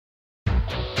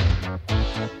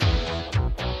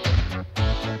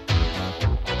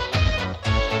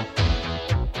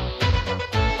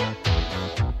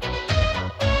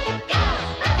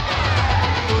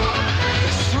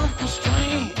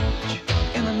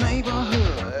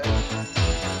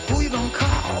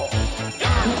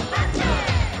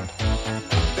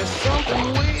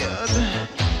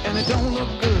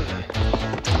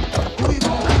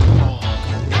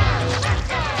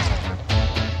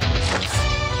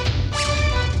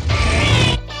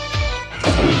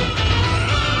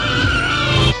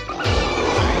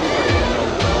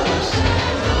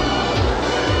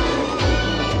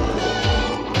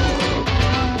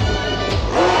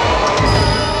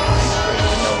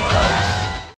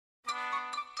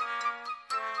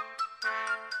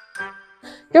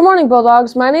Good morning,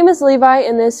 Bulldogs. My name is Levi,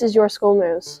 and this is your school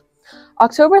news.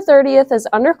 October 30th is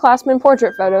underclassmen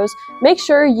portrait photos. Make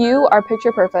sure you are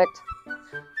picture perfect.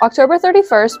 October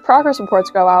 31st, progress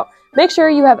reports go out. Make sure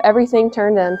you have everything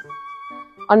turned in.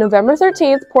 On November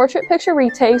 13th, portrait picture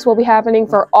retakes will be happening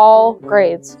for all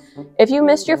grades. If you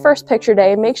missed your first picture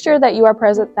day, make sure that you are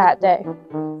present that day.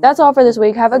 That's all for this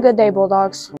week. Have a good day,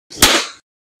 Bulldogs.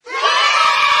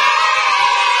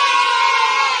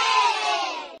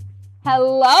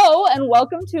 Hello and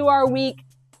welcome to our week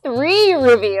 3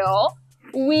 reveal.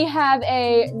 We have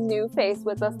a new face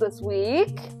with us this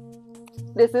week.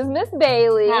 This is Miss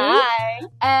Bailey. Hi.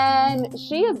 And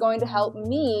she is going to help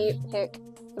me pick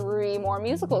 3 more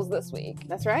musicals this week.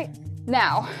 That's right.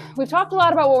 Now, we've talked a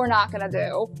lot about what we're not going to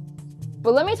do,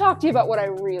 but let me talk to you about what I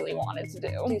really wanted to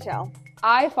do. Do tell.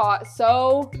 I fought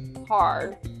so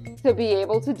hard to be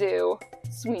able to do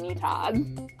Sweeney Todd,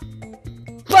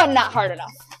 but not hard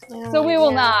enough. So we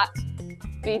will not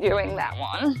be doing that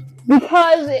one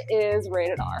because it is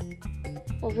rated R.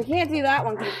 Well, if we can't do that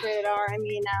one because it's rated R, I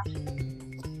mean,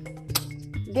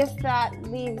 guess that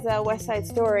leaves West Side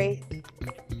Story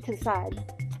to the side.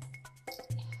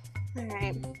 All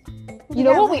right. You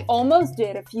know what we almost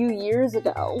did a few years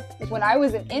ago? When I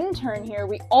was an intern here,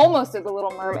 we almost did The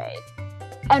Little Mermaid.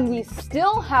 And we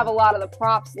still have a lot of the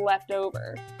props left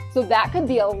over. So that could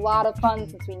be a lot of fun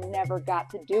since we never got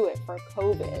to do it for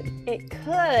COVID. It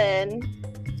could,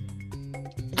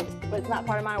 but it's not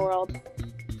part of my world.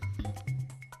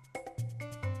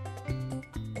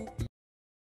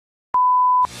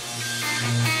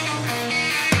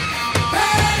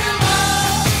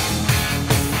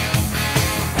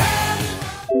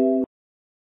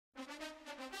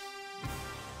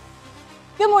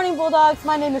 Good morning, Bulldogs.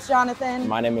 My name is Jonathan.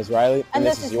 My name is Riley, and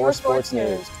this is your sports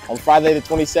news. news. On Friday the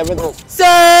 27th,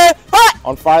 Say what?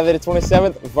 On Friday the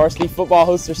 27th, varsity football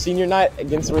hosts their senior night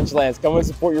against Richlands. Come and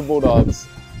support your Bulldogs.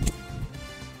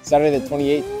 Saturday the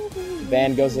 28th, the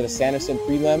band goes to the Sanderson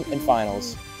prelim and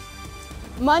finals.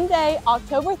 Monday,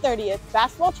 October 30th,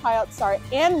 basketball tryouts start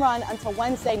and run until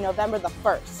Wednesday, November the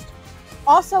 1st.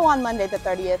 Also on Monday the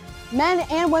 30th, men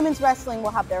and women's wrestling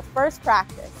will have their first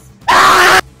practice.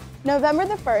 November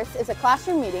the 1st is a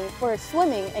classroom meeting for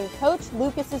swimming in Coach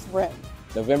Lucas's room.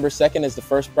 November 2nd is the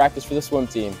first practice for the swim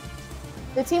team.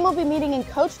 The team will be meeting in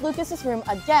Coach Lucas's room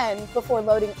again before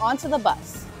loading onto the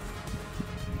bus.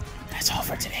 That's all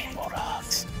for today,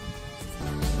 Bulldogs.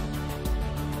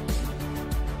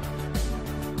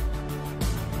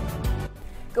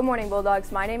 Good morning,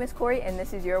 Bulldogs. My name is Corey, and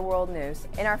this is your world news.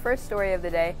 In our first story of the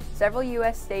day, several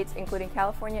U.S. states, including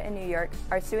California and New York,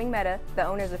 are suing Meta, the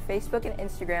owners of Facebook and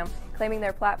Instagram, claiming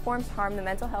their platforms harm the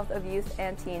mental health of youth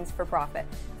and teens for profit.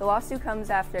 The lawsuit comes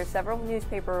after several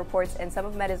newspaper reports and some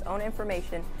of Meta's own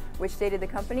information, which stated the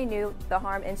company knew the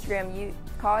harm Instagram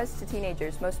caused to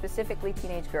teenagers, most specifically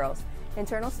teenage girls.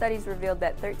 Internal studies revealed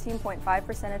that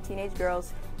 13.5% of teenage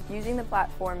girls using the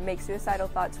platform make suicidal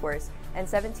thoughts worse, and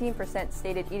 17%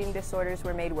 stated eating disorders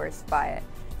were made worse by it.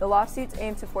 The lawsuits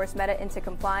aim to force Meta into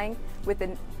complying with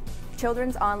the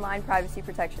Children's Online Privacy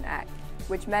Protection Act,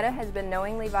 which Meta has been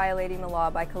knowingly violating the law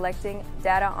by collecting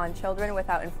data on children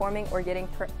without informing or getting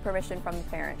permission from the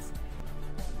parents.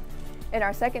 In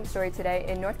our second story today,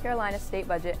 in North Carolina's state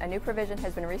budget, a new provision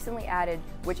has been recently added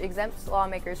which exempts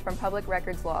lawmakers from public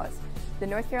records laws. The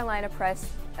North Carolina Press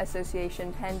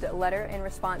Association penned a letter in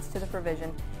response to the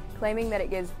provision, claiming that it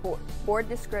gives board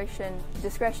discretion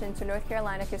to North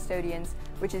Carolina custodians,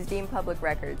 which is deemed public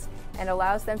records, and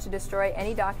allows them to destroy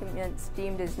any documents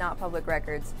deemed as not public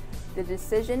records. The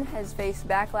decision has faced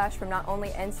backlash from not only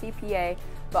NCPA,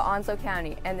 but Onslow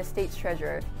County and the state's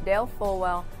treasurer. Dale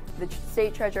Fulwell, the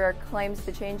state treasurer, claims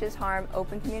the changes harm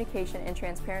open communication and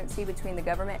transparency between the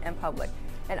government and public,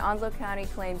 and Onslow County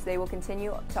claims they will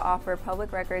continue to offer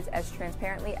public records as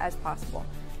transparently as possible.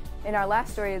 In our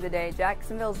last story of the day,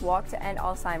 Jacksonville's Walk to End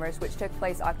Alzheimer's, which took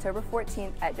place October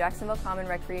 14th at Jacksonville Common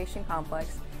Recreation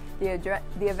Complex. The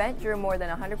event drew more than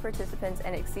 100 participants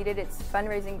and exceeded its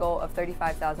fundraising goal of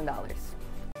 $35,000.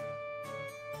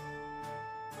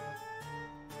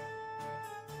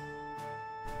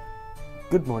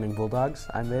 Good morning, Bulldogs.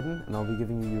 I'm Aiden, and I'll be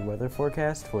giving you your weather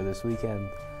forecast for this weekend.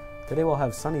 Today we'll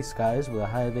have sunny skies with a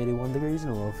high of 81 degrees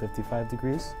and a low of 55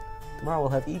 degrees. Tomorrow we'll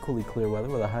have equally clear weather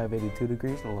with a high of 82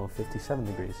 degrees and a low of 57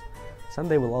 degrees.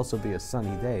 Sunday will also be a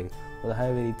sunny day with a high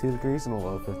of 82 degrees and a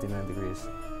low of 59 degrees.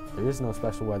 There is no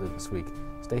special weather this week.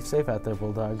 Stay safe out there,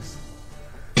 Bulldogs.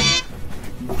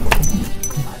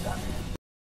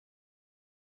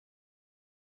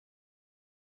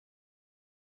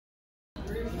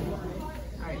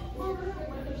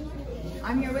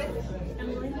 I'm here with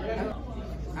Emily.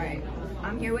 All right.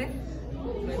 I'm here with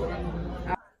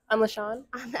I'm LaShawn.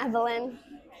 I'm Evelyn.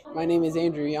 My name is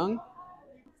Andrew Young.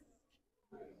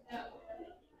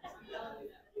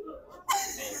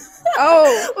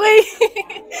 Oh. Wait.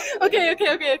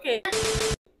 Okay.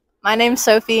 My name's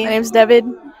Sophie. My name's David.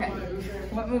 Okay.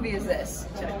 What movie is this?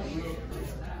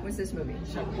 What's this movie?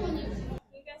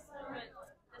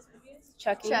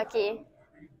 Chucky. Chucky.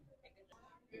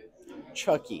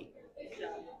 Chucky.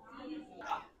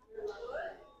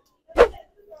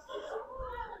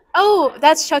 Oh,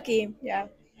 that's Chucky. Yeah.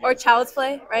 Or Child's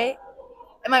Play, right?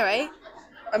 Am I right?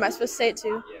 Or am I supposed to say it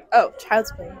too? Oh,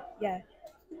 Child's Play. Yeah.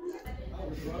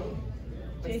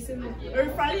 Jason the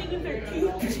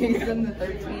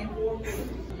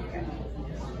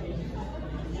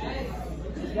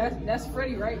 13th. That's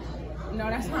Freddy, right? No,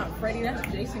 that's not Freddy. That's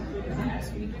Jason.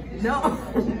 No.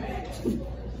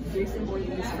 Jason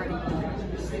Voorhees is Freddy.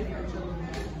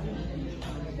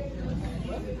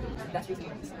 That's Jason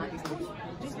Voorhees, not Jason Voorhees.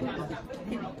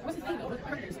 What's his name though?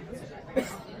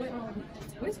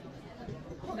 What is?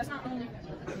 That's not.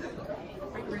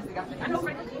 Where's the guy? I know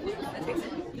Freddy. That's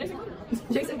Jason.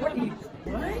 Jason Voorhees.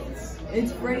 What?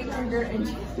 It's Freddy Krueger and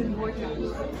Jason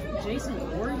Voorhees. Jason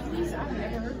Voorhees? I've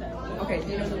never heard that. Okay, do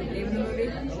you know the name of the movie?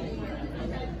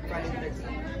 Friday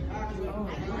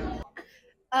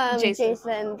the 13th.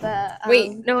 Jason. The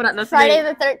Wait, no, not that's Friday the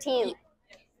name. the 13th.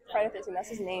 Friday the 13th. That's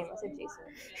his name. I said Jason.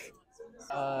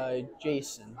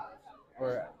 Jason.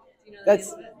 Or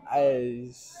that's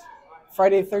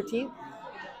Friday the 13th.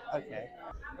 Okay.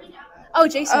 Oh,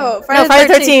 Jason. Oh, Friday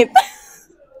the 13th.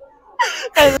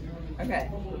 Okay.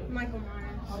 Michael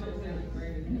Myers.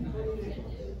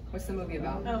 What's the movie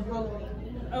about? Oh, Halloween.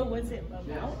 Oh, what's it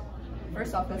about?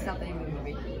 First off, that's not the name of the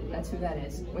movie. That's who that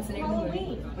is. What's the name of the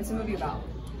movie? What's the movie about?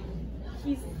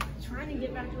 He's trying to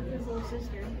get back with his little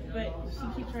sister, but she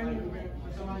keeps running away.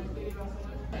 No.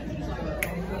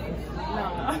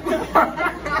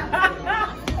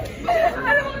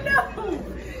 I don't know.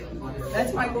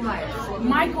 That's Michael Myers.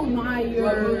 Michael Myers.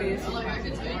 What movie is he?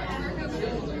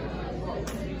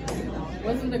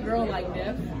 Wasn't the girl like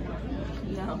deaf?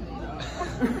 No.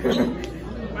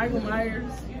 Michael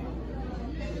Myers.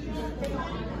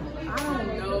 I don't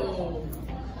know.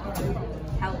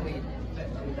 Halloween.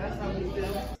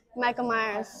 Michael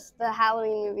Myers. The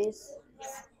Halloween movies.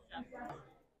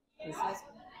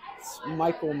 It's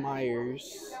Michael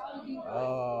Myers.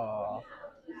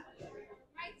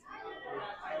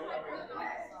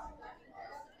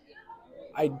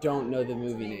 I don't know the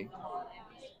movie name.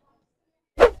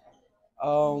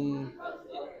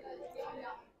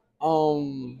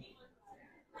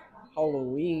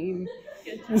 Halloween.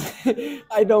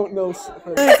 I don't know.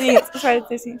 13th. Friday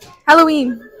the 13th.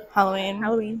 Halloween.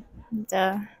 Halloween.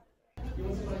 Duh.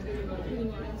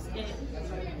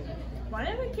 Why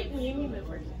did they kick me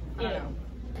anymore? Yeah.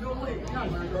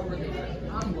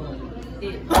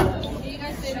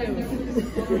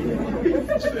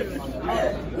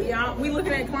 Yeah, we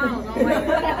looking at clowns. I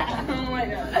don't like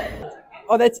that.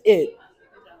 Oh, that's it.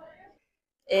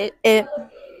 It.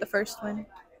 The first one.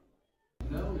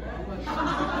 You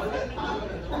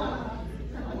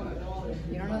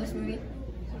don't know this movie?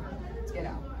 Let's Get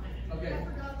Out.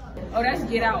 Oh, that's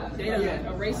Get Out. They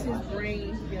erase his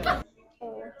brain.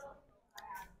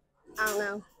 I don't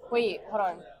know. Wait, hold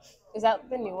on. Is that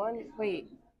the new one? Wait.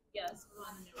 Yes, one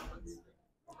of the new ones.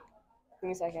 Give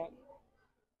me a second.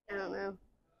 I don't know.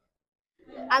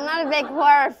 I'm not a big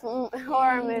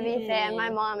horror movie fan. My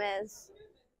mom is.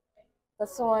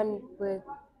 That's the one with.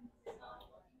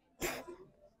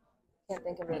 Can't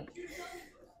think of it.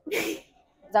 Is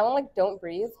that one like Don't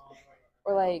Breathe?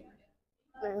 Or like.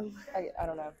 No. I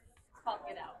don't know. It's called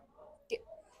Get Out.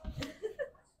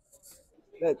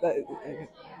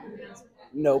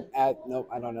 Nope, nope,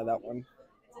 I don't know that one.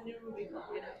 It's a new movie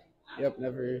called Get Out. Yep,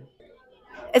 never.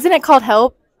 Isn't it called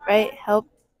Help? Right? Help.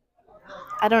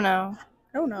 I don't know.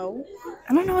 I don't know.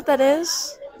 I don't know what that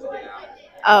is.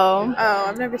 Oh. Oh,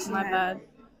 I've never seen My that.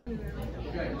 bad.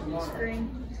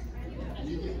 Scream.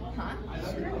 Huh?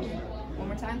 One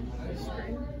more time?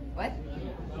 Scream. What?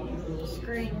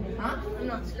 Scream. Huh? I'm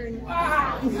not screaming.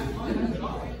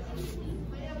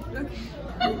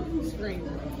 Scream.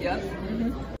 Yep.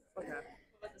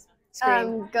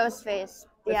 Ghostface.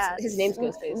 Yeah. His name's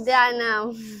Ghostface. Yeah, I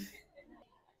know.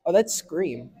 Oh, that's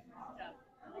Scream.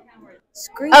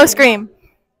 Scream. Oh, Scream.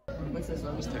 What's this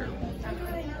one?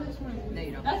 No,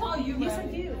 you don't. That's all you. Yes, I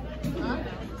do. Huh?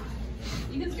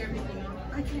 You can scare people.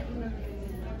 I can't remember.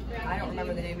 I don't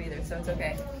remember the name either, so it's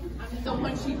okay. The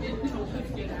one she did told us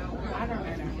to get out. I don't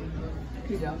know.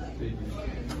 Cujo.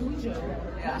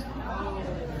 Yeah.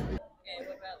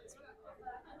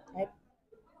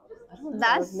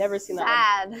 That's I've never seen that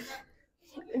sad.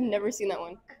 I've never seen that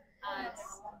one.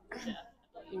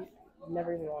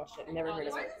 Never even watched it. Never heard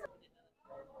of it.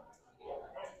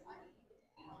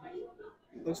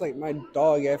 Looks like my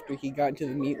dog after he got into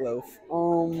the meatloaf.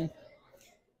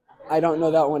 I don't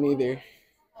know that one either.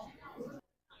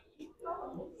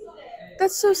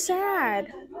 That's so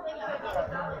sad.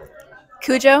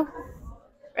 Cujo?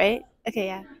 Right? Okay,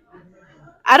 yeah.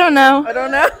 I don't know. I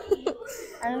don't know.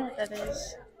 I don't know what that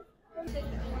is.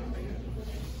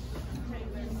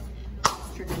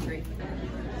 Trick or treat.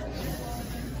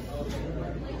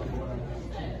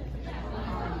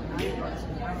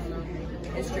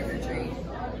 It's trick or treat.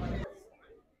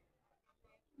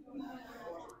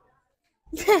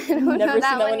 I don't know Never that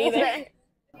seen that one either.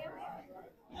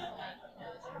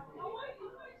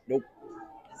 Nope.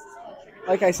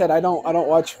 Like I said, I don't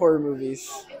watch horror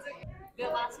movies.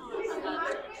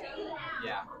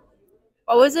 Yeah.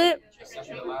 What was it?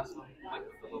 Especially the last one, like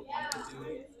the little pumpkin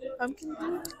dude. Pumpkin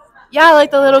dude? Yeah, like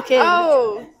the little kid.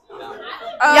 Oh.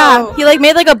 Yeah, he like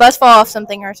made like a bus fall off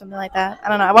something or something like that. I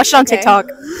don't know. I watched it on TikTok.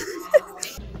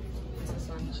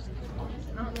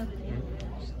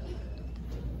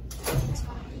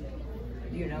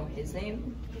 Do you know his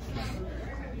name?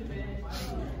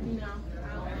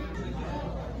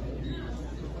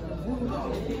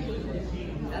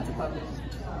 That's a puppy.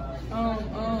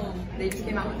 They just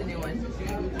came out with a new one.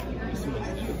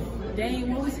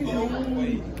 Dang, what was his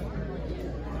name?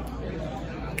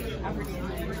 I forget.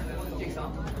 Jigsaw.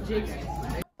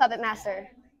 Jigsaw. Puppet Master.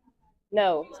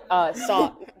 No.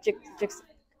 Saw.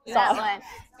 That one.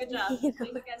 Good job. Thank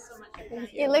you guys so much.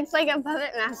 He looks like a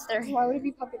puppet master. Why would it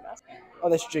be Puppet Master? Oh,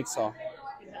 that's Jigsaw.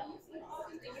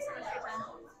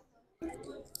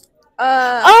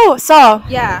 Oh, Saw.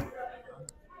 Yeah.